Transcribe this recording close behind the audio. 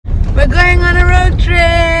We're going on a road trip!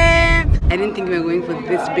 I didn't think we were going for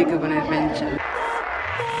this big of an adventure.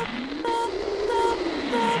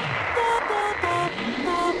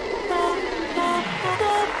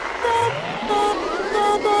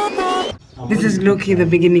 This is low-key the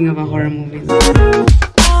beginning of a horror movie.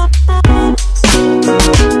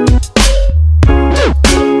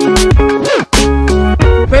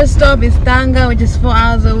 First stop is Tanga, which is 4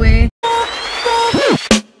 hours away.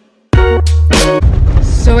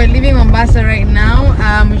 So we're leaving Mombasa right now.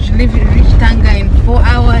 We should reach Tanga in 4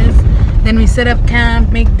 hours. Then we set up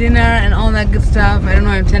camp, make dinner and all that good stuff. I don't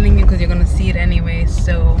know why I'm telling you because you're gonna see it anyway,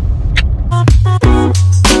 so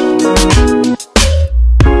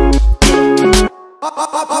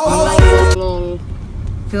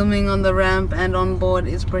filming on the ramp and on board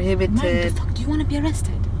is prohibited. Man, the fuck, do you want to be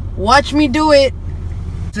arrested? Watch me do it!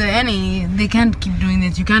 So they can't keep doing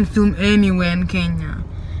this. You can't film anywhere in Kenya.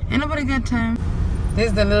 Ain't nobody got time. This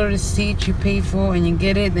is the little receipt you pay for and you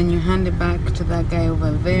get it, then you hand it back to that guy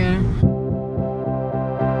over there.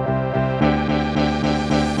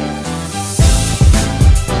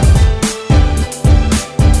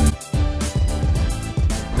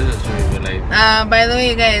 This is really life. By the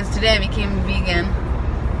way guys, today I became vegan.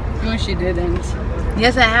 No, she didn't.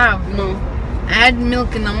 Yes I have. No. I had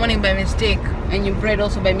milk in the morning by mistake. And you bread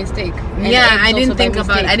also by mistake. And yeah, I eggs didn't also by think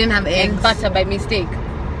about it. I didn't have eggs. And butter by mistake.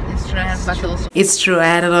 It's true, I had butter also. It's true, I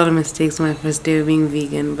had a lot of mistakes my first day of being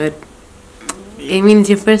vegan, but I mean, it's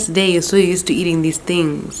your first day, you're so used to eating these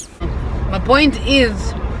things. My point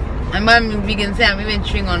is, I'm vegan, say I'm even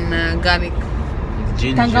chewing on garlic.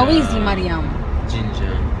 Ginger. Tangawizi, Mariam.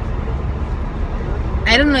 Ginger.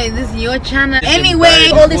 I don't know, is this your channel? This Anyway,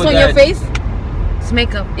 All this on your face? it's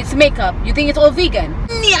makeup. It's makeup. You think it's all vegan?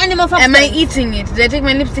 Am I eating it? Did I take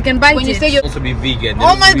my lipstick and bite When you it? say you're Also be vegan.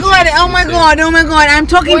 Oh my god, oh my god, oh my god. I'm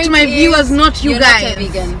talking to my viewers, not you you're guys. Not a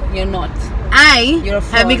vegan. You're not. I You're a have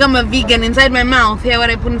fraud. become a vegan inside my mouth. Hear what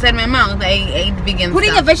I put inside my mouth? I ate vegan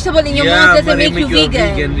Putting stuff. a vegetable in your mouth doesn't make you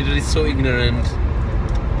vegan. It is so ignorant.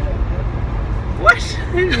 What?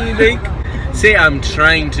 Like, say I'm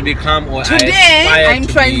trying to become or Today, I aspire I'm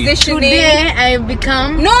to transitioning. Today I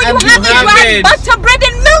become No, you haven't. You haven't. had butter, bread,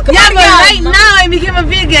 and milk. Yeah, but Mariam. right now I became a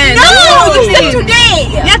vegan. No, That's you the said thing. today.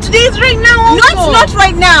 Yeah, today is right now No, also. it's not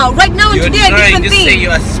right now. Right now and You're today are trying different to say things.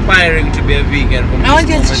 you're aspiring to be a vegan. From I want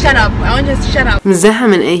you this to moment shut on. up. I want you to shut up.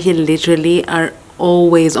 Mzaham and Aisha literally are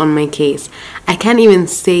always on my case. I can't even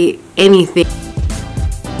say anything.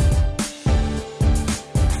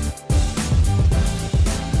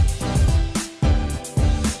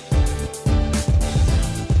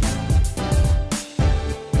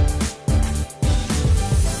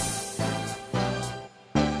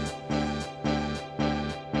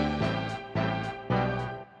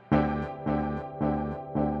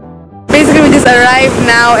 Basically, we just arrived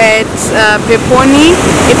now at Peponi.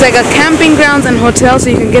 It's like a camping grounds and hotel, so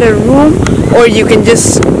you can get a room, or you can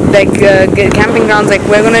just like get camping grounds like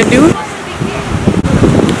we're gonna do.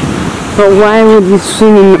 But why would you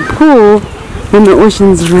swim in the pool when the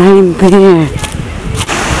ocean's right there?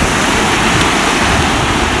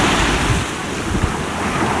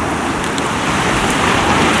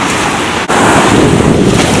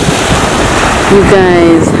 You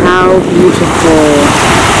guys, how beautiful.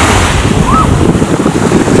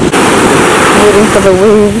 Waiting for the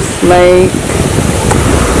waves, like,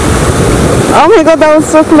 oh my god, that was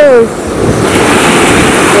so close.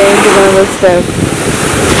 Okay, into another step.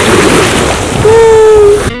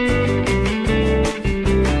 Woo.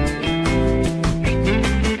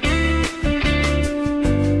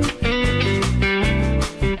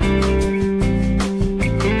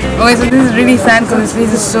 Okay, so this is really sad because this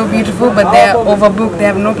place is so beautiful, but they're overbooked. They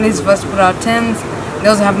have no place for us to put our tents. They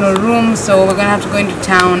also have no room, so we're gonna have to go into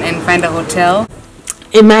town and find a hotel.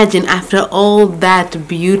 Imagine after all that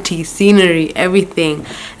beauty, scenery, everything,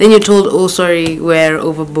 then you're told, oh sorry, we're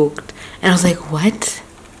overbooked. And I was like, what?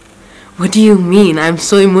 What do you mean? I'm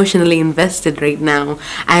so emotionally invested right now.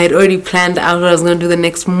 I had already planned out what I was going to do the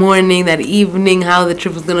next morning, that evening, how the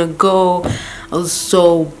trip was going to go. I was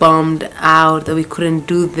so bummed out that we couldn't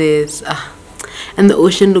do this. And the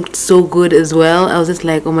ocean looked so good as well. I was just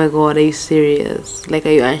like, oh my god, are you serious? Like,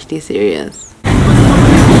 are you actually serious?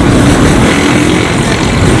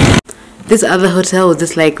 This other hotel was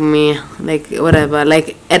just like me, like whatever.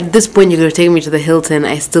 Like at this point you could have taken me to the Hilton,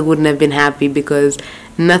 I still wouldn't have been happy because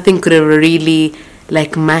nothing could have really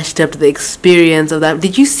like matched up to the experience of that.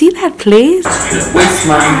 Did you see that place?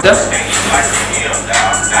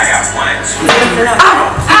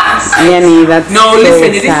 Yani, that's No, so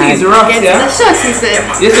listen, this sad. is rough, yeah? The shots, he said.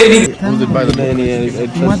 Yes, I did.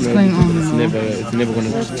 What's going on? It's never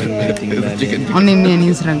gonna spend anything. Only me and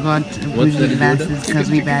Yusra got bougie glasses because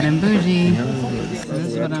we bad and bougie. So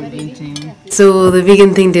this is what I'm eating. So the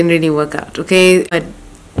vegan thing didn't really work out, okay? But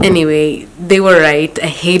anyway, they were right. I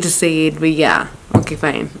hate to say it, but yeah. Okay,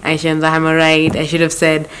 fine. Aisha and Zahama right. I should have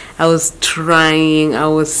said I was trying, I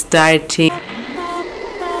was starting.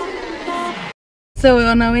 So we're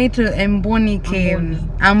on our way to Amboni Caves.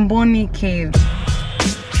 Amboni Caves.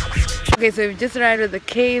 Okay, so we've just arrived at the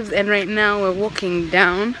caves and right now we're walking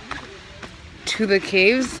down to the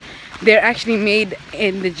caves. They're actually made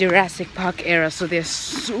in the Jurassic Park era, so they're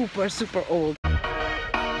super, super old.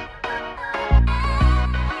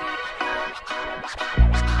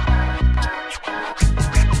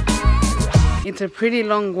 It's a pretty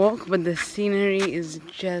long walk, but the scenery is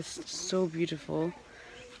just so beautiful.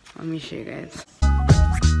 Let me show you guys.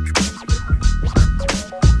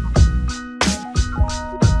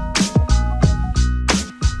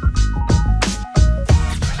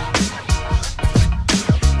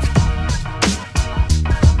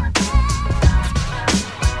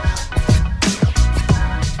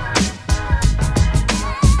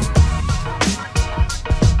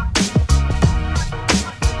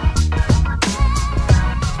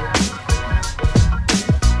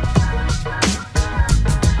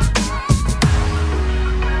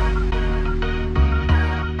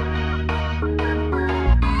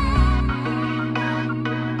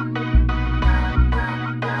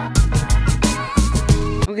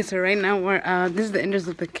 Okay, so right now we're this is the entrance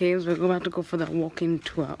of the caves. We're about to go for the walking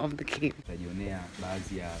tour of the cave. Tutajionea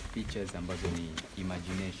baadhi ya features ambazo ni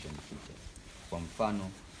imagination features. Kwa mfano,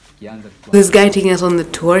 kianza this guy taking us on the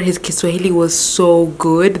tour, his Kiswahili was so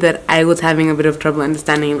good that I was having a bit of trouble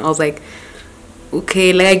understanding him. I was like,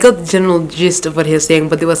 okay, like I got the general gist of what he was saying,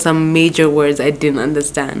 but there were some major words I didn't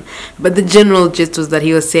understand. But the general gist was that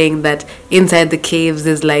he was saying that inside the caves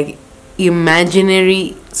there's like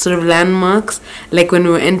imaginary sort of landmarks, like when we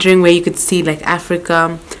were entering, where you could see like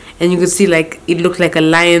Africa and you could see like it looked like a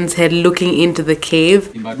lion's head looking into the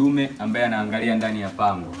cave. Simbadume ambaye anaangalia ndani ya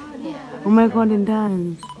pango. Oh my god, it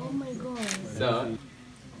does. Oh my god. So,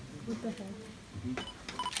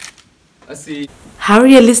 let's see. How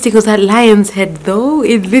realistic was that lion's head though?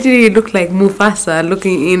 It literally looked like Mufasa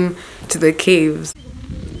looking into the caves.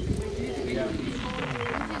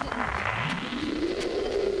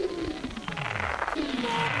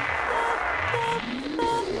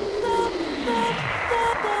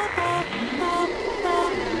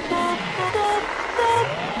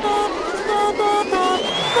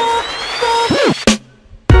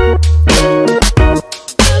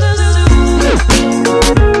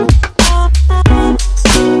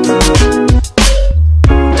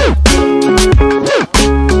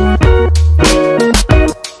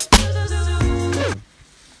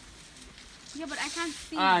 Yeah, but I can't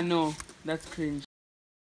see. Ah no, that's cringe.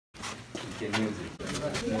 You can use it.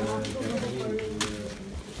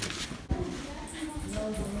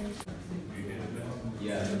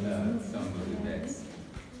 Yeah, some of the beds.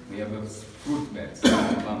 We have a fruit beds,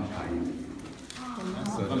 vampire.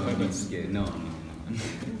 So don't be scared. No.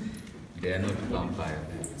 They are not vampire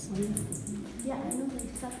beds.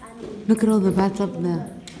 Look at all the bats up there.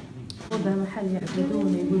 ده محل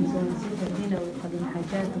يعبدون يقول زوجته هنا ويقدم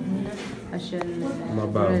حاجاته هنا عشان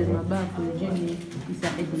المباق والجن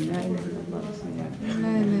يساعدهم. لا اله الا الله بسم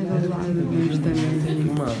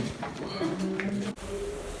الله.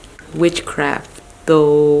 Witchcraft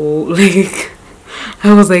though, like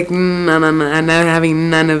I was like no, and I'm having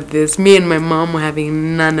none of this. Me and my mom were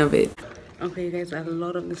having none of it. Okay, you guys, a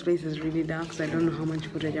lot of this place is really dark, so I don't know how much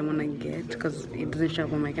footage I'm gonna get because it doesn't show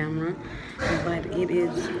up on my camera, but it is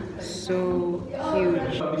so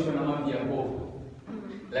huge.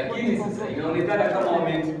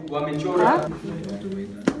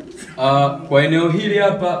 Kwa eneo hili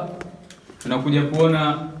hapa tunakuja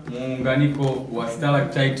kuona muunganiko wa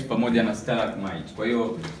stalactite pamoja na stalagmite. Kwa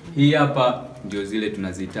hiyo hii hapa ndio zile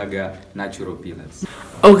tunazitaga natural pillars.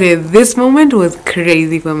 Okay, this moment was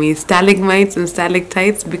crazy for me, stalagmites and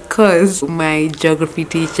stalactites, because my geography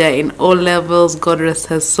teacher in O levels, God rest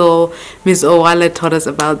her soul, Miss Owala taught us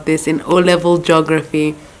about this in O level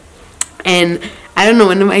geography. And I don't know,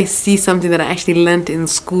 whenever I see something that I actually learned in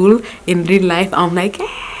school, in real life, I'm like,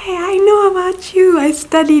 hey, I know about you, I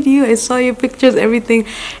studied you, I saw your pictures, everything,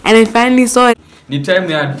 and I finally saw it. Ni time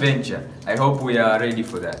ya adventure. I hope we are ready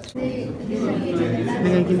for that. Like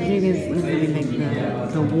I can see this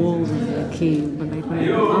like the walls of the cave, but like when I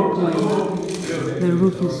go upwards, the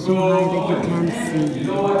roof is so high that you can't see.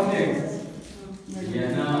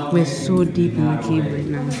 We're so deep in the cave right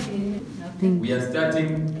now. We are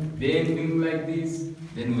starting bending like this,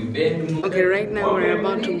 then we bend. Okay, right now we're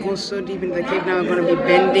about to go so deep into the cave. Now we're going to be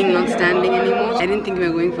bending, not standing anymore. I didn't think we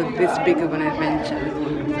were going for this big of an adventure.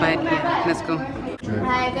 But yeah, let's go.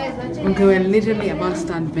 Okay, we're literally about to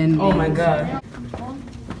start bending. Oh my god.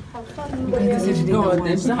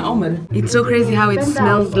 It's so crazy how it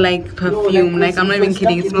smells like perfume. Like, I'm not even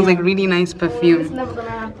kidding. It smells like really nice perfume.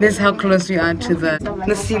 This is how close we are to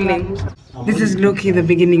the ceiling. This is low-key the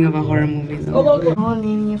beginning of a horror movie.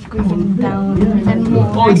 Morning, you're squeezing down and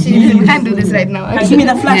more. Actually, you can't do this right now. Give me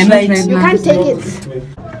the flashlight. You can't take it.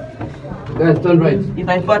 Guys, turn right. If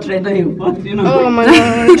I fought right now, you fought, you know. Oh my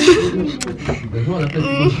god.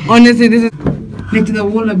 Honestly, this is like to the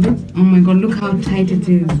wall a bit. Oh my god, look how tight it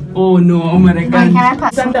is. Oh no, oh my god. Can I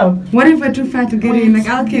pass? Stand up. What if we're too fat to get in? Like,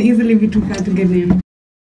 I can easily be too fat to get in.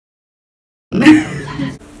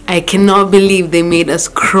 I cannot believe they made us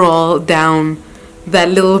crawl down that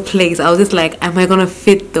little place. I was just like, am I gonna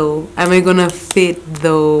fit though? Am I gonna fit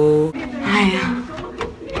though?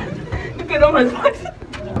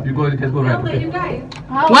 You go, let's go right. Okay.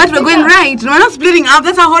 What? We're going right? We're not splitting up.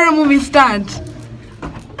 That's how horror movies start.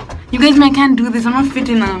 You guys, I can't do this. I'm not fit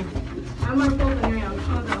enough.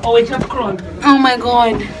 Oh, it's a crawl. Oh my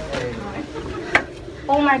god.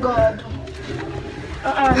 Oh my god.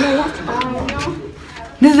 No.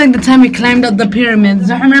 This is like the time we climbed up the pyramids.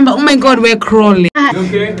 I remember, oh my god, we're crawling.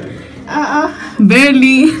 Okay.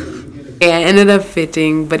 Barely. Yeah, I ended up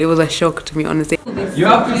fitting, but it was a shock to me, honestly. You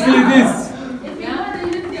have to see this.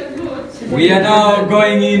 We are now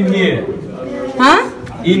going in here. Huh?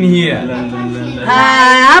 In here.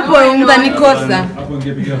 Hapo mtanikosa.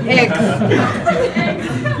 X.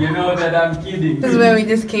 You know that I'm kidding. This is where we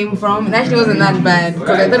just came from. It actually wasn't that bad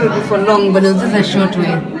because I thought it would be for long, but it was just a short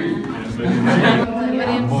way.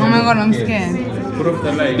 Oh my god, I'm scared.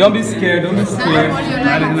 Don't be scared, don't be scared.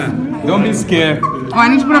 Don't be scared. Oh, I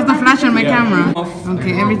need to put off the flash on my camera.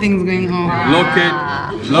 Okay, everything's going off. Lock it.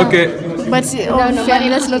 Lock it. But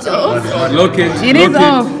that's not off. Lock it. It is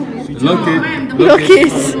off. Lock it. Look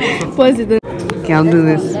it. Pause it. Okay, I'll do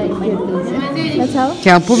this. That's how.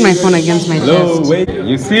 Okay, I'll put my phone against my Hello, chest. wait.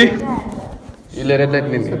 You see?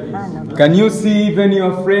 Can you see even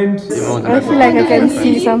your friend? I feel like I can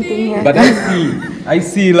see something here. But I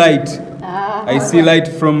see light. I see light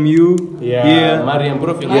from you. Yeah.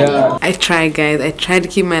 Yeah. I tried, guys. I tried to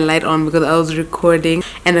keep my light on because I was recording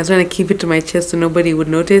and I was trying to keep it to my chest so nobody would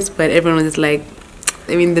notice, but everyone was just like,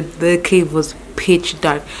 I mean, the cave was pitch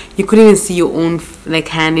dark. You couldn't even see your own like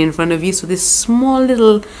hand in front of you, so this small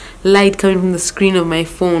little light coming from the screen of my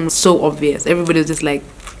phone was so obvious. Everybody was just like,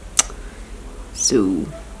 so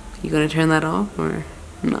you gonna turn that off or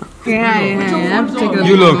no? Yeah, I have to take it off.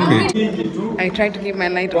 You look it. I tried to keep my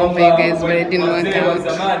light on for you guys, but it didn't work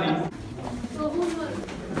out.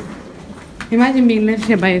 Imagine being left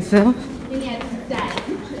here by yourself.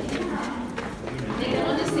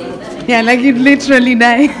 Yeah, like you'd literally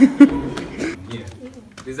die.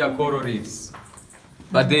 These are coral reefs,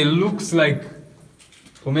 but they looks like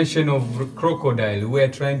formation of crocodile. We are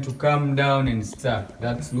trying to come down and stuck.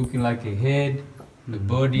 That's looking like a head, the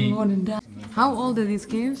body. How old are these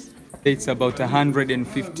caves? It's about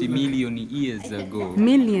 150 million years ago.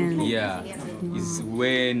 Millions. Yeah, is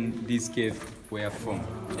when these caves were formed.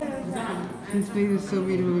 This place is so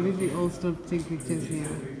beautiful. We literally all stopped to take pictures here.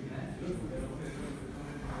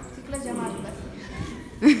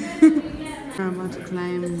 I'm about to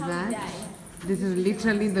climb that. This is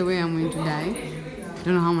literally the way I'm going to die.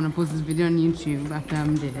 Don't know how I'm going to post this video on YouTube after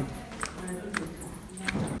I'm dead.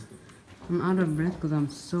 I'm out of breath because I'm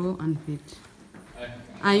so unfit.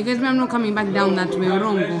 You guys, I'm not coming back down that way.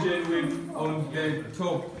 Wrong. On the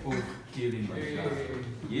top of Kilimanjaro.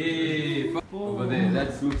 Yeah, over there.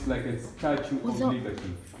 That looks like a statue of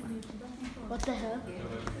liberty. What the hell?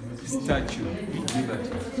 Statue of liberty.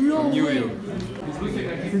 From New York.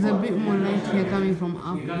 There's a bit more light here coming from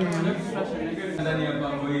up there.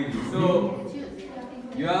 So,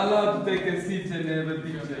 you are allowed to take a seat and have a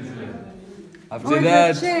picture. After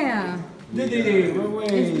that, Chair.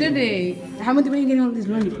 It's Didi. How much are you getting all these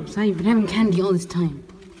lollipops? You've been having candy all this time.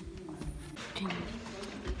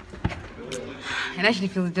 It actually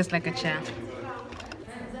feels just like a chair.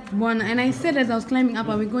 And I said as I was climbing up,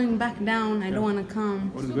 are we going back down? I don't want to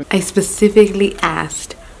come. I specifically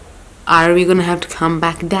asked, are we going to have to come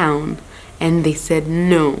back down? And they said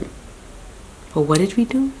no. But what did we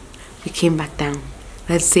do? We came back down.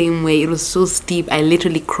 That same way. It was so steep. I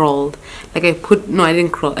literally crawled. Like I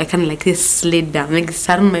didn't crawl. I kind of like this slid down. Like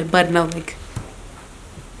sat on my butt and I was like...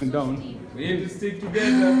 down. We have to stick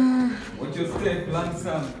together. Watch your step, plan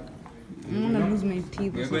some. I'm gonna lose my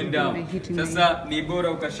teeth. We're going down. Sasa ni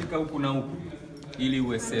bora ukashika huku na huku ili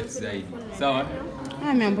uwe safe zaidi. Sawa?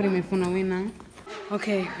 I'm putting my phone away now.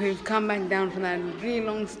 Okay, we've come back down from that really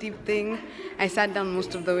long steep thing. I sat down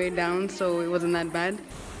most of the way down, so it wasn't that bad.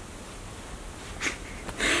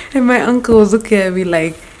 And my uncle was looking at me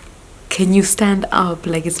like, can you stand up?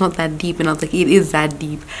 Like, it's not that deep. And I was like, it is that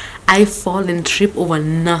deep. I fall and trip over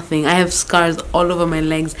nothing. I have scars all over my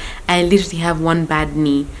legs. I literally have one bad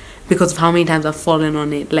knee because of how many times I've fallen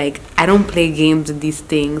on it. Like, I don't play games with these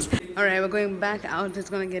things. Alright, we're going back out. It's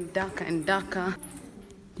gonna get darker and darker.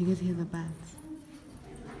 You guys hear the bats?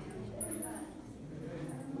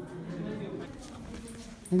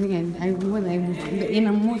 I think I wore the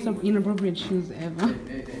most inappropriate shoes ever.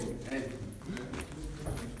 Hey.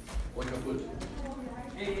 Watch your foot.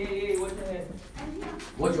 Hey, watch your head.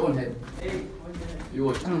 Watch your own head. Hey, watch your head. You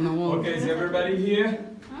watch. I don't know. Okay, is everybody here?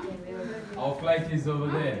 Our flight is over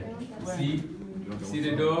there. See? See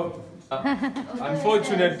the door?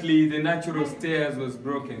 Unfortunately, the natural stairs was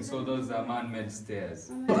broken, so those are man-made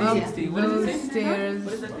stairs. Up those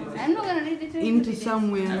stairs I'm not gonna read it to you. into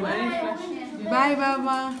somewhere. Bye,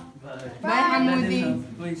 Baba. Bye,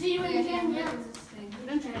 Hamoudi. See you when you get here.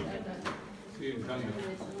 Don't try that.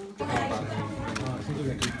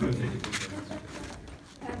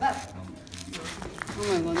 Oh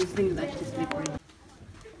my god, this thing is actually slippery.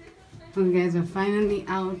 Okay guys, we're finally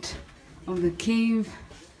out of the cave.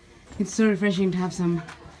 It's so refreshing to have some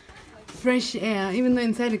fresh air, even though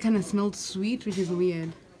inside it kind of smelled sweet, which is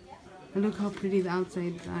weird. But look how pretty the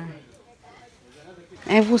outsides are.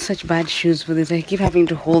 I have such bad shoes for this. I keep having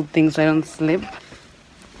to hold things so I don't slip.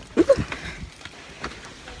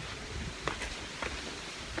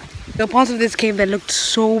 There were parts of this cave that looked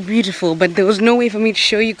so beautiful, but there was no way for me to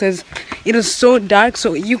show you because it was so dark.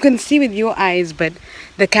 So you can see with your eyes, but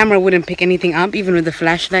the camera wouldn't pick anything up, even with the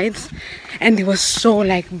flashlights. And it was so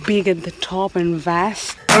like big at the top and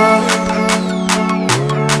vast.